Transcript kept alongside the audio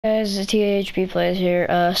Guys, the THP plays here.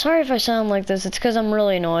 Sorry if I sound like this. It's because I'm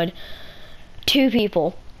really annoyed. Two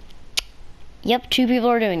people. Yep, two people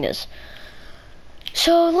are doing this.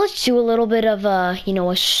 So let's do a little bit of a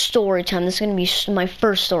story time. This is gonna be my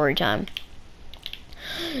first story time.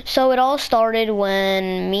 So it all started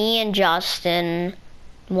when me and Justin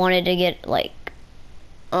wanted to get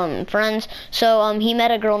friends. So he met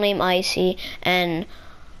a girl named Icy, and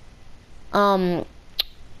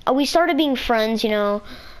we started being friends,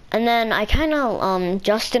 and then I kind of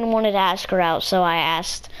Justin wanted to ask her out, so I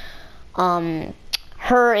asked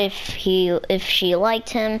her if she liked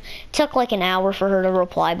him. It took like an hour for her to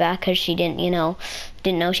reply back because she didn't know.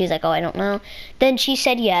 She's like, oh, I don't know. Then she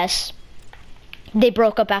said yes. They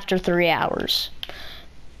broke up after 3 hours,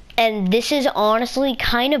 and this is honestly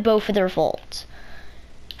kind of both of their faults.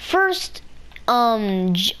 First,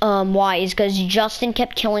 why is because Justin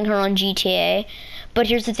kept killing her on GTA. But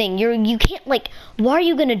here's the thing, you can't, why are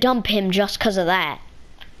you gonna dump him just because of that?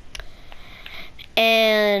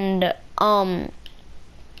 And then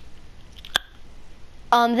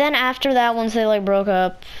after that, once they broke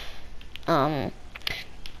up,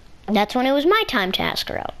 that's when it was my time to ask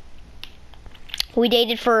her out. We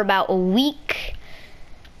dated for about a week.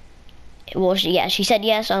 Well, she said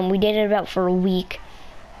yes. We dated about for a week,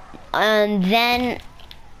 and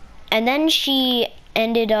then she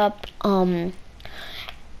ended up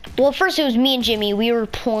well, first it was me and Jimmy. We were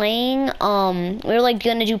playing, we were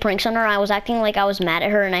gonna do pranks on her. I was acting like I was mad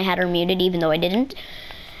at her and I had her muted even though I didn't.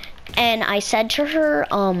 And I said to her,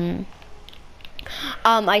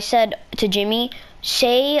 I said to Jimmy,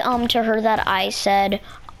 say to her that I said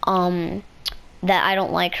that I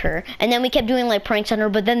don't like her. And then we kept doing pranks on her,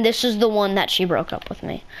 but then this is the one that she broke up with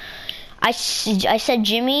me. I said,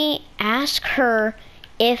 Jimmy, ask her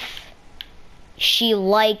if she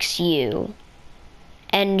likes you,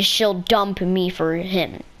 and she'll dump me for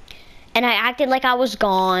him. And I acted like I was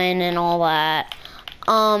gone and all that,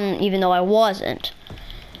 even though I wasn't.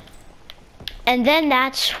 And then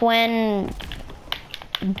that's when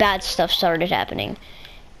bad stuff started happening.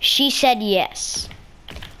 She said yes.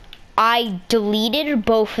 I deleted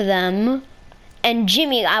both of them, and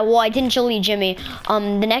Jimmy, I didn't delete Jimmy.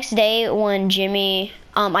 The next day when Jimmy,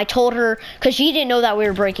 I told her, because she didn't know that we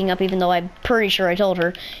were breaking up, even though I'm pretty sure I told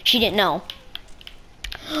her. She didn't know.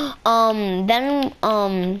 Then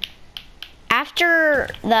after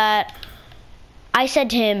that, I said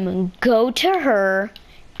to him, go to her,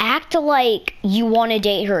 act like you want to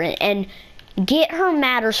date her, and get her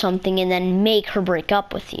mad or something, and then make her break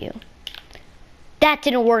up with you. That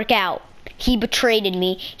didn't work out. He betrayed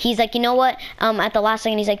me. He's like, you know what? At the last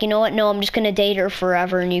second, he's like, you know what? No, I'm just gonna date her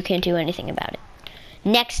forever, and you can't do anything about it.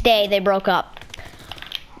 Next day, they broke up.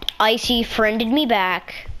 Icy friended me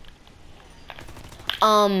back.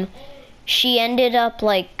 She ended up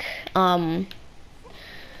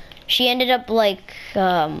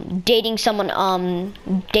dating someone,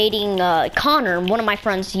 dating Connor, one of my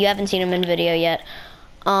friends. You haven't seen him in video yet.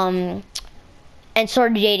 And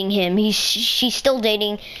started dating him. She's still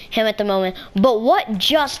dating him at the moment. But what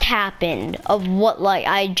just happened of what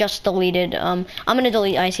I just deleted, I'm gonna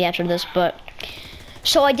delete Icy after this, but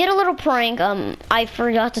so I did a little prank. I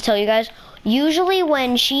forgot to tell you guys. Usually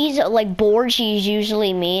when she's bored, she's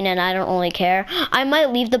usually mean, and I don't really care. I might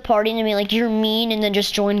leave the party and be like, you're mean, and then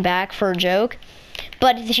just join back for a joke.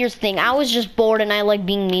 But here's the thing, I was just bored, and I like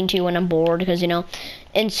being mean too when I'm bored, because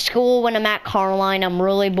in school when I'm at Carline, I'm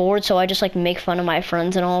really bored, so I just make fun of my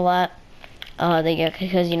friends and all that.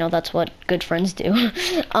 Because that's what good friends do.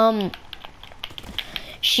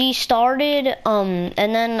 She started, and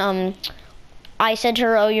then I said to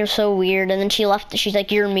her, oh, you're so weird, and then she left. She's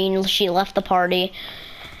like, you're mean. She left the party.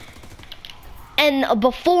 And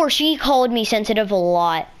before, she called me sensitive a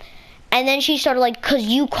lot. And then she started cause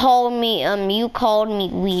you called me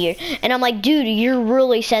weird. And I'm like, dude, you're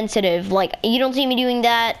really sensitive. You don't see me doing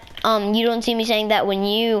that. You don't see me saying that when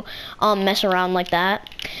you mess around like that.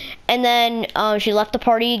 And then she left the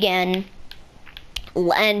party again.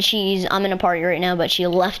 And I'm in a party right now, but she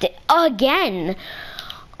left it again.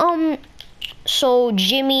 So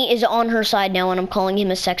Jimmy is on her side now, and I'm calling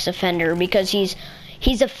him a sex offender because he's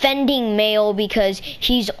offending male because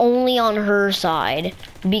he's only on her side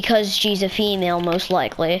because she's a female, most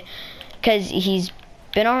likely, because he's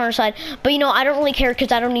been on her side. But I don't really care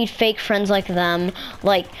because I don't need fake friends like them.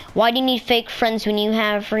 Why do you need fake friends when you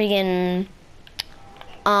have friggin'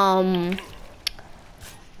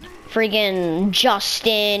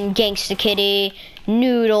 Justin, Gangsta Kitty,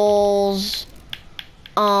 Noodles,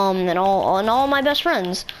 and all my best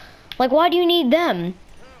friends? Why do you need them?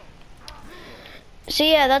 So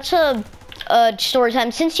yeah, that's a story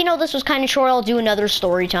time. Since you know this was kind of short, I'll do another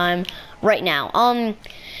story time right now.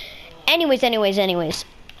 Anyways.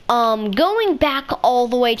 Going back all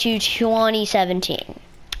the way to 2017.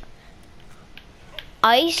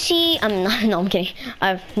 Icy, I'm kidding.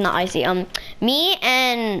 Not Icy. Me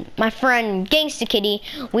and my friend Gangsta Kitty,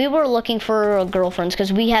 we were looking for girlfriends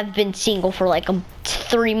because we have been single for like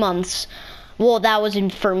 3 months. Well, that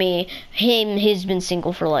wasn't for me. He's been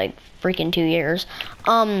single for like freaking 2 years.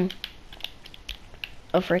 Oh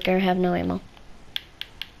frick, I have no ammo.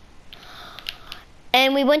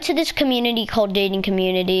 And we went to this community called Dating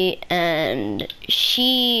Community, and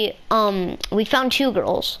we found 2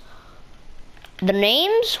 girls. The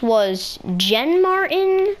names was Jen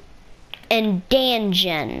Martin and Dan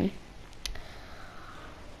Jen.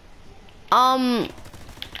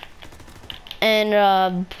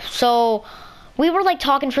 So we were like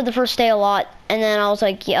talking for the first day a lot, and then I was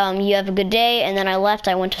like, you have a good day, and then I left,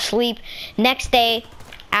 I went to sleep. Next day,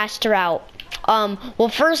 asked her out. Well,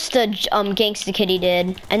 first Gangsta Kitty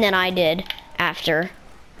did, and then I did after.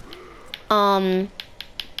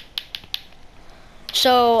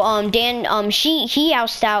 So Dan, he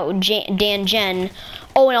ousted out Dan Jen.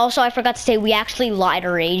 Oh, and also I forgot to say, we actually lied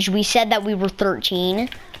our age. We said that we were 13.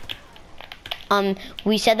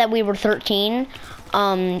 We said that we were 13,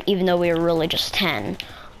 even though we were really just 10.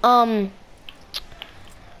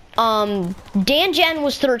 Dan Jen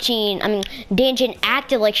was 13. I mean, Dan Jen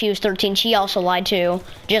acted like she was 13. She also lied too,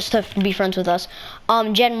 just to be friends with us.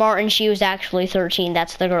 Jen Martin, she was actually 13.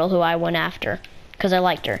 That's the girl who I went after, because I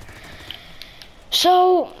liked her.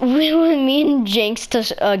 So, me and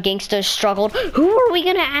Gangsta struggled. Who are we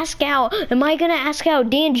gonna ask out? Am I gonna ask out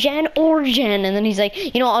Dan Jen or Jen? And then he's like,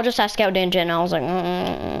 you know, I'll just ask out Dan Jen. And I was like,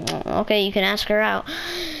 okay, you can ask her out.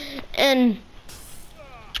 And,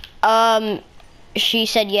 she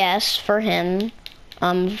said yes for him.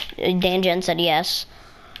 Dan Jen said yes.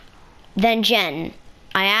 Then Jen,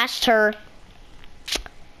 I asked her.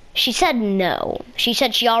 She said no. She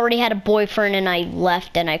said she already had a boyfriend, and I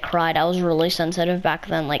left and I cried. I was really sensitive back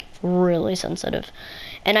then, like really sensitive.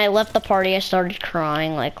 And I left the party. I started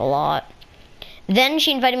crying like a lot. Then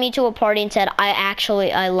she invited me to a party and said,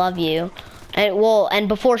 I love you. And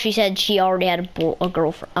before she said she already had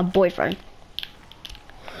a boyfriend.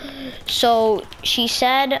 So she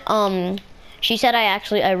said,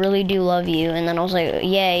 I really do love you. And then I was like,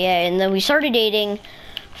 yeah. And then we started dating.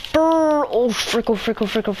 Oh frick.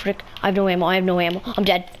 I have no ammo. I'm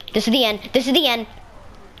dead. This is the end.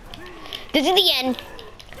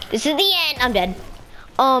 I'm dead.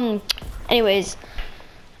 Anyways,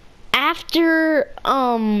 after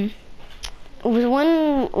it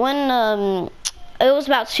was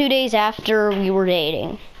about 2 days after we were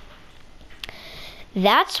dating.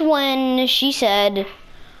 That's when she said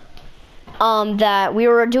that we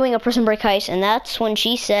were doing a prison break heist, and that's when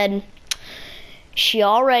she said she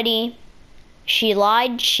lied.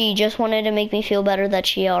 She just wanted to make me feel better that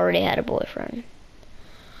she already had a boyfriend.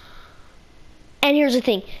 And here's the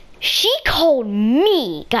thing. She called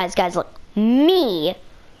me, guys, look, me,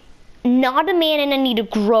 not a man, and I need to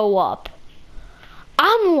grow up.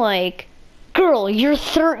 I'm like, girl, you're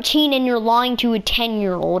 13 and you're lying to a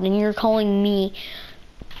 10-year-old, and you're calling me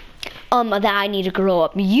that I need to grow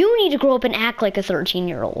up. You need to grow up and act like a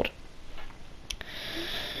 13-year-old.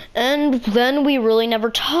 And then we really never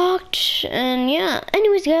talked, and yeah.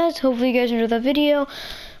 Anyways, guys, hopefully you guys enjoyed that video.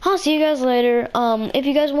 I'll see you guys later. If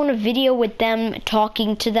you guys want a video with them,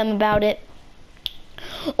 talking to them about it,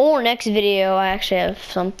 or next video, I actually have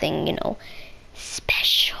something, you know,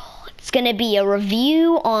 special. It's gonna be a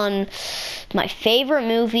review on my favorite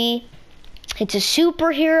movie. It's a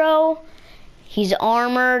superhero. He's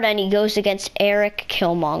armored, and he goes against Eric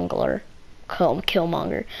Killmonger.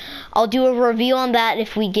 I'll do a review on that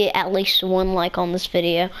if we get at least 1 like on this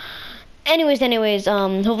video. Anyways,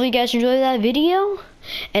 hopefully you guys enjoyed that video,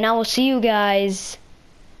 and I will see you guys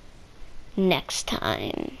next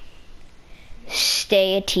time.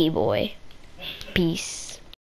 Stay a T-boy. Peace.